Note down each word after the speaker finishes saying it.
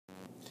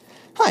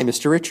Hi,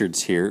 Mr.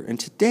 Richards here, and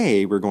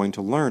today we're going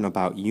to learn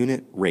about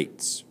unit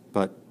rates.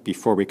 But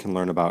before we can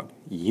learn about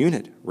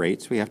unit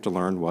rates, we have to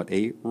learn what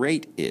a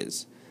rate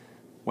is.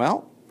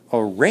 Well,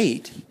 a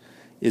rate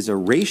is a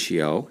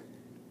ratio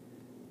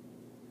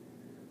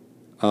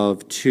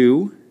of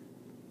two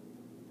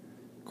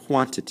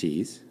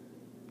quantities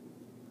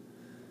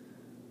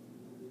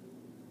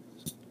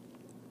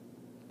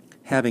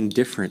having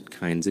different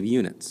kinds of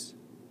units.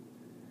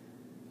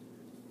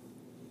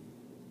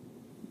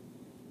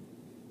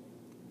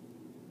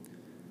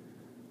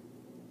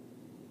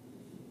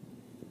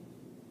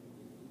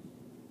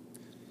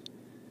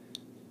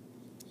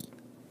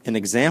 An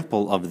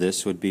example of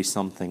this would be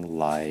something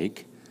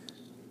like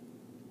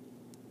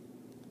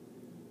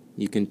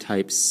you can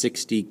type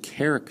 60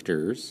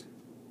 characters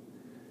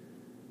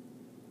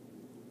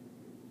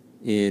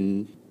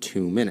in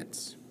 2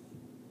 minutes.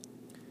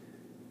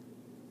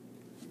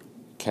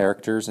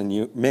 Characters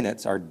and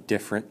minutes are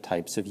different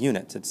types of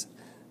units.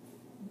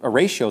 A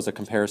ratio is a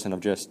comparison of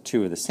just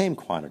two of the same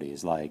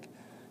quantities, like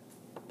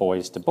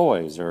boys to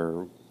boys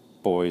or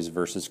boys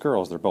versus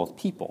girls. They're both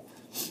people.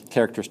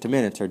 Characters to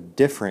minutes are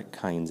different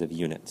kinds of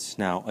units.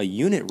 Now, a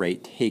unit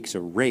rate takes a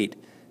rate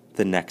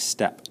the next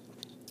step.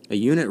 A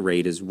unit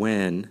rate is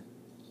when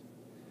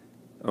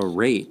a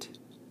rate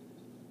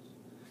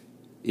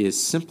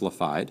is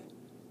simplified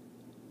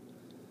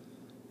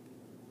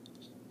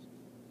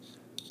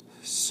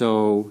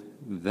so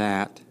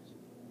that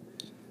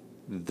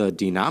the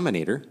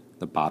denominator,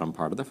 the bottom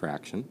part of the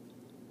fraction,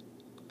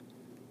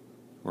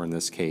 or in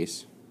this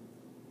case,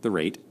 the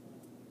rate,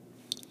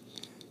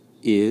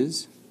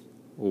 is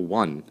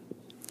 1.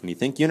 When you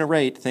think unit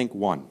rate, think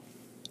 1.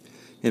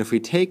 And if we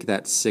take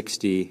that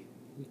 60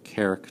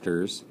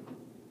 characters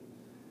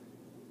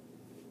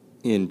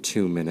in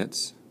 2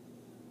 minutes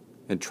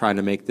and try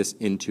to make this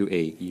into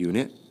a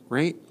unit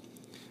rate,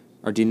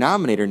 our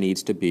denominator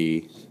needs to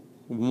be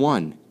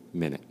 1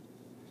 minute.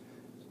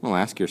 Well,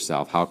 ask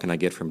yourself, how can I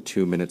get from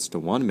 2 minutes to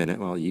 1 minute?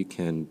 Well, you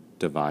can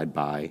divide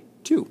by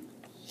 2.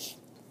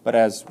 But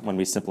as when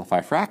we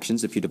simplify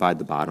fractions, if you divide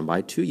the bottom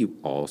by 2, you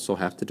also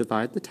have to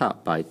divide the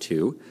top by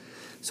 2.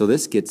 So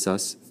this gets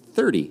us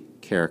 30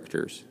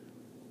 characters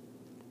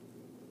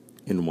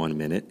in 1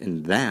 minute,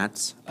 and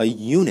that's a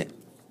unit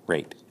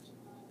rate.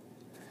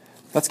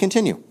 Let's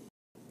continue.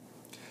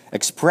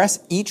 Express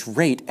each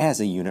rate as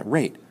a unit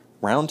rate.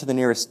 Round to the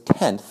nearest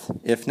tenth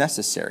if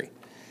necessary.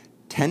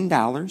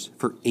 $10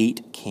 for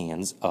 8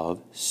 cans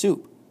of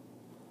soup.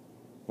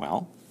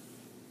 Well,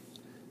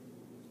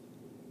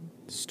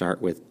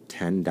 start with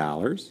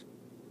 $10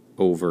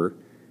 over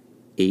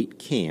 8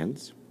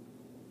 cans.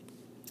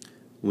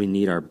 We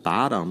need our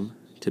bottom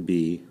to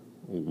be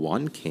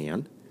 1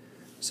 can.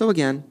 So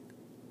again,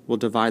 we'll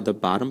divide the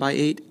bottom by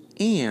 8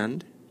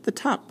 and the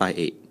top by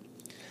 8.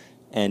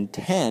 And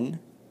 10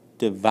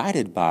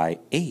 divided by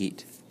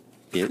 8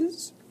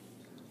 is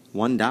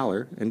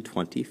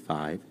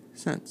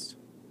 $1.25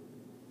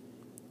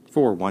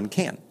 for 1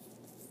 can.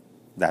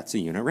 That's a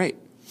unit rate.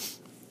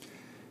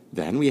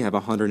 Then we have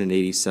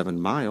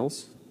 187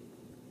 miles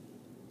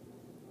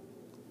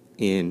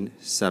in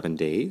 7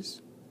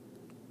 days.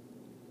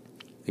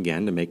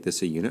 Again, to make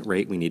this a unit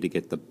rate, we need to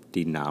get the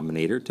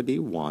denominator to be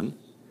 1.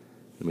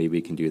 The way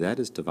we can do that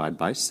is divide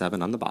by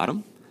 7 on the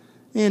bottom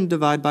and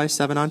divide by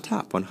 7 on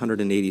top.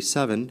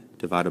 187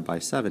 divided by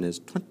 7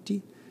 is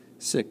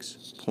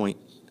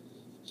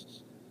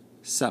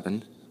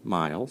 26.7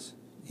 miles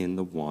in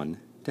the 1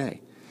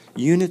 day.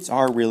 Units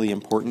are really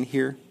important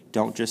here.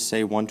 Don't just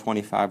say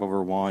 125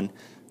 over 1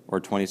 or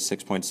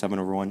 26.7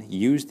 over 1.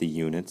 Use the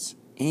units.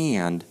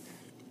 And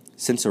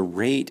since a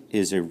rate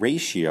is a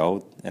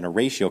ratio, and a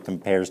ratio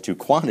compares two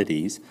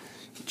quantities,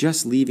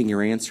 just leaving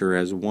your answer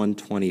as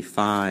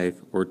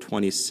 125 or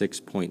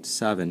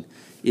 26.7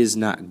 is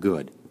not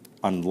good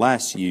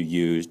unless you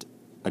used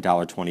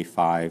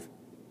 $1.25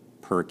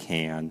 per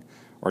can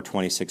or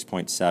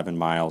 26.7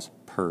 miles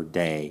per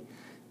day.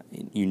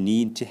 You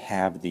need to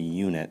have the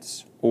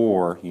units,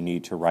 or you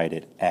need to write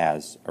it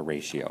as a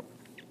ratio.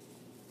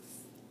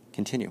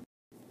 Continue.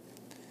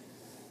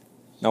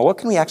 Now, what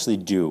can we actually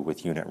do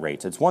with unit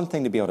rates? It's one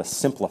thing to be able to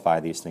simplify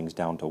these things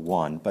down to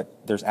 1,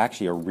 but there's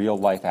actually a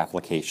real-life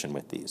application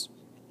with these.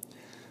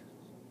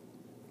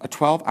 A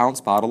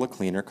 12-ounce bottle of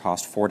cleaner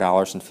costs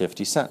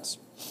 $4.50.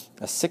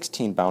 A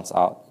 16-ounce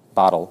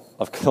bottle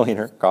of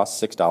cleaner costs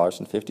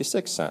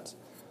 $6.56.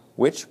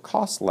 Which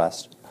costs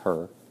less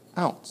per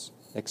ounce?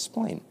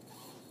 Explain.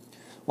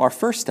 Well, our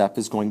first step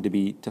is going to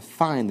be to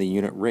find the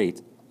unit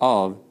rate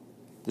of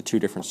the two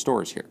different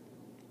stores here,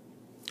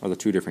 or the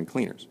two different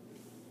cleaners.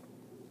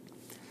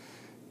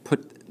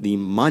 Put the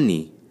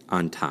money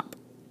on top,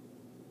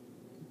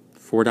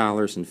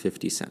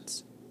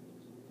 $4.50.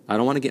 I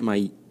don't want to get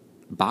my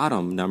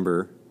bottom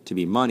number to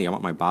be money. I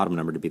want my bottom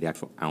number to be the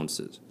actual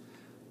ounces.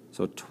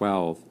 So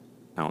 12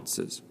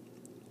 ounces.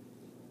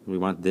 We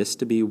want this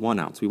to be 1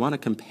 ounce. We want to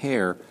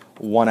compare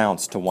 1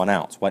 ounce to 1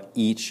 ounce, what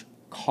each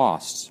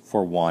costs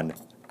for 1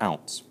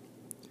 ounce.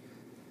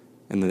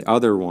 And the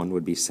other one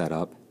would be set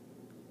up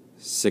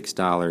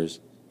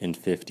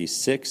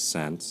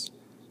 $6.56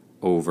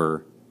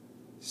 over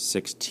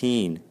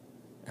 16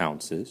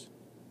 ounces.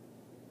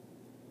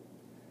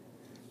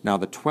 Now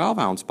the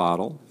 12-ounce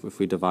bottle, if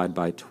we divide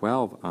by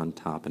 12 on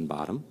top and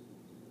bottom,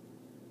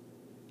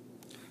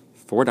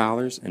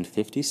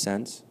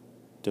 $4.50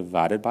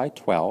 divided by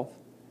 12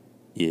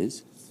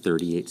 is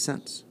 38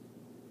 cents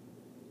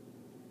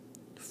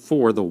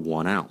for the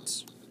 1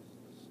 ounce.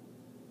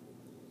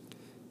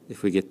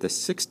 If we get the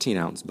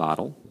 16-ounce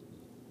bottle,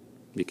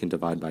 we can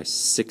divide by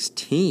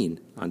 16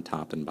 on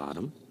top and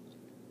bottom,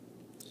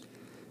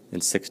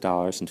 and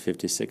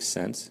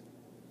 $6.56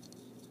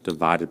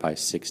 divided by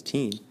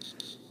 16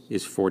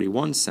 is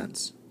 41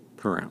 cents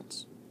per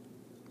ounce.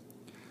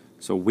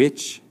 So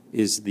which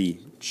is the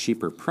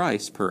cheaper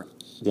price per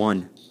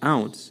 1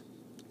 ounce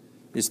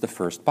is the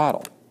first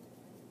bottle.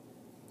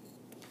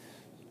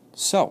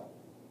 So,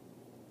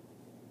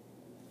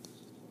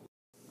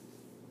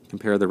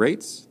 compare the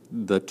rates.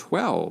 The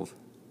 12-ounce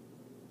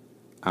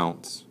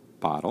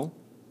bottle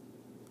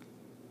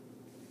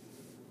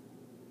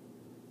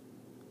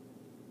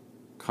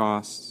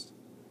costs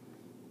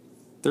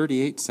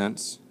 38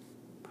 cents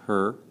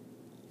per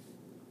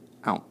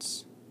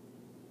ounce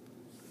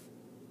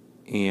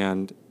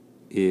and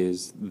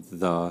is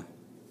the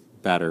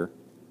better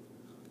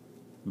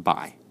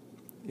buy,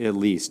 at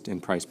least in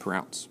price per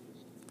ounce.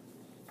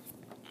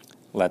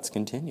 Let's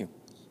continue.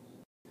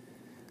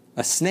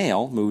 A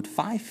snail moved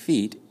 5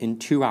 feet in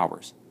 2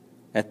 hours.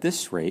 At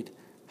this rate,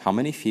 how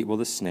many feet will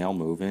the snail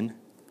move in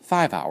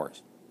 5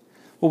 hours?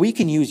 Well, we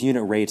can use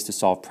unit rates to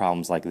solve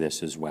problems like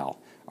this as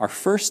well. Our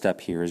first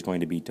step here is going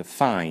to be to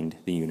find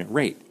the unit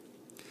rate.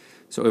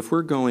 So if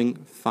we're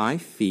going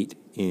 5 feet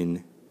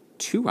in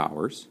 2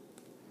 hours,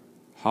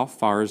 how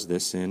far is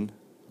this in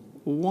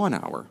 1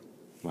 hour?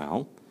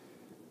 Well,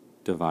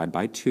 divide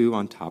by 2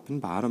 on top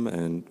and bottom,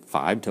 and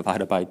 5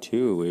 divided by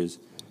 2 is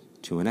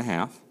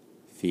 2.5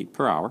 feet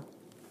per hour.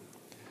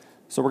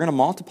 So we're going to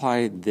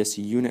multiply this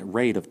unit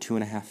rate of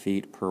 2.5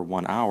 feet per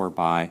 1 hour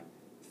by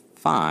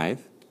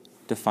 5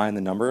 to find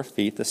the number of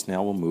feet the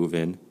snail will move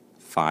in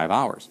 5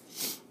 hours.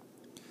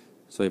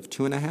 So we have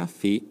 2.5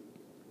 feet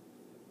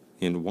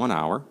in 1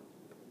 hour,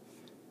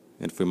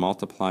 and if we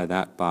multiply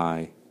that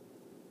by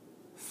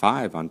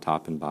 5 on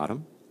top and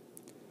bottom,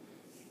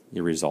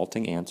 your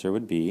resulting answer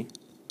would be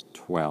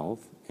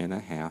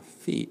 12.5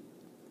 feet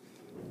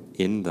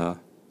in the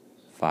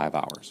 5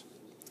 hours.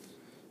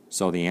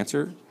 So the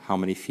answer, how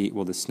many feet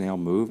will the snail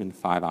move in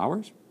 5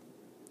 hours?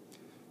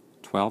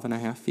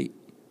 12.5 feet.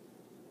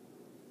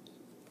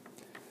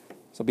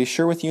 So be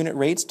sure with unit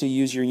rates to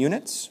use your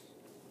units: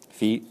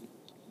 feet,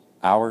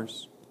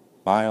 hours,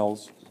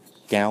 miles,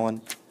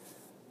 gallon.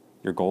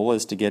 Your goal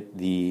is to get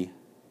the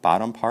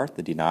bottom part,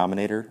 the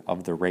denominator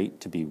of the rate,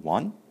 to be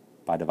 1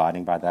 by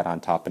dividing by that on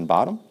top and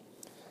bottom.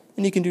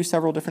 And you can do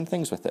several different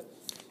things with it.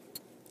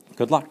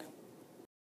 Good luck.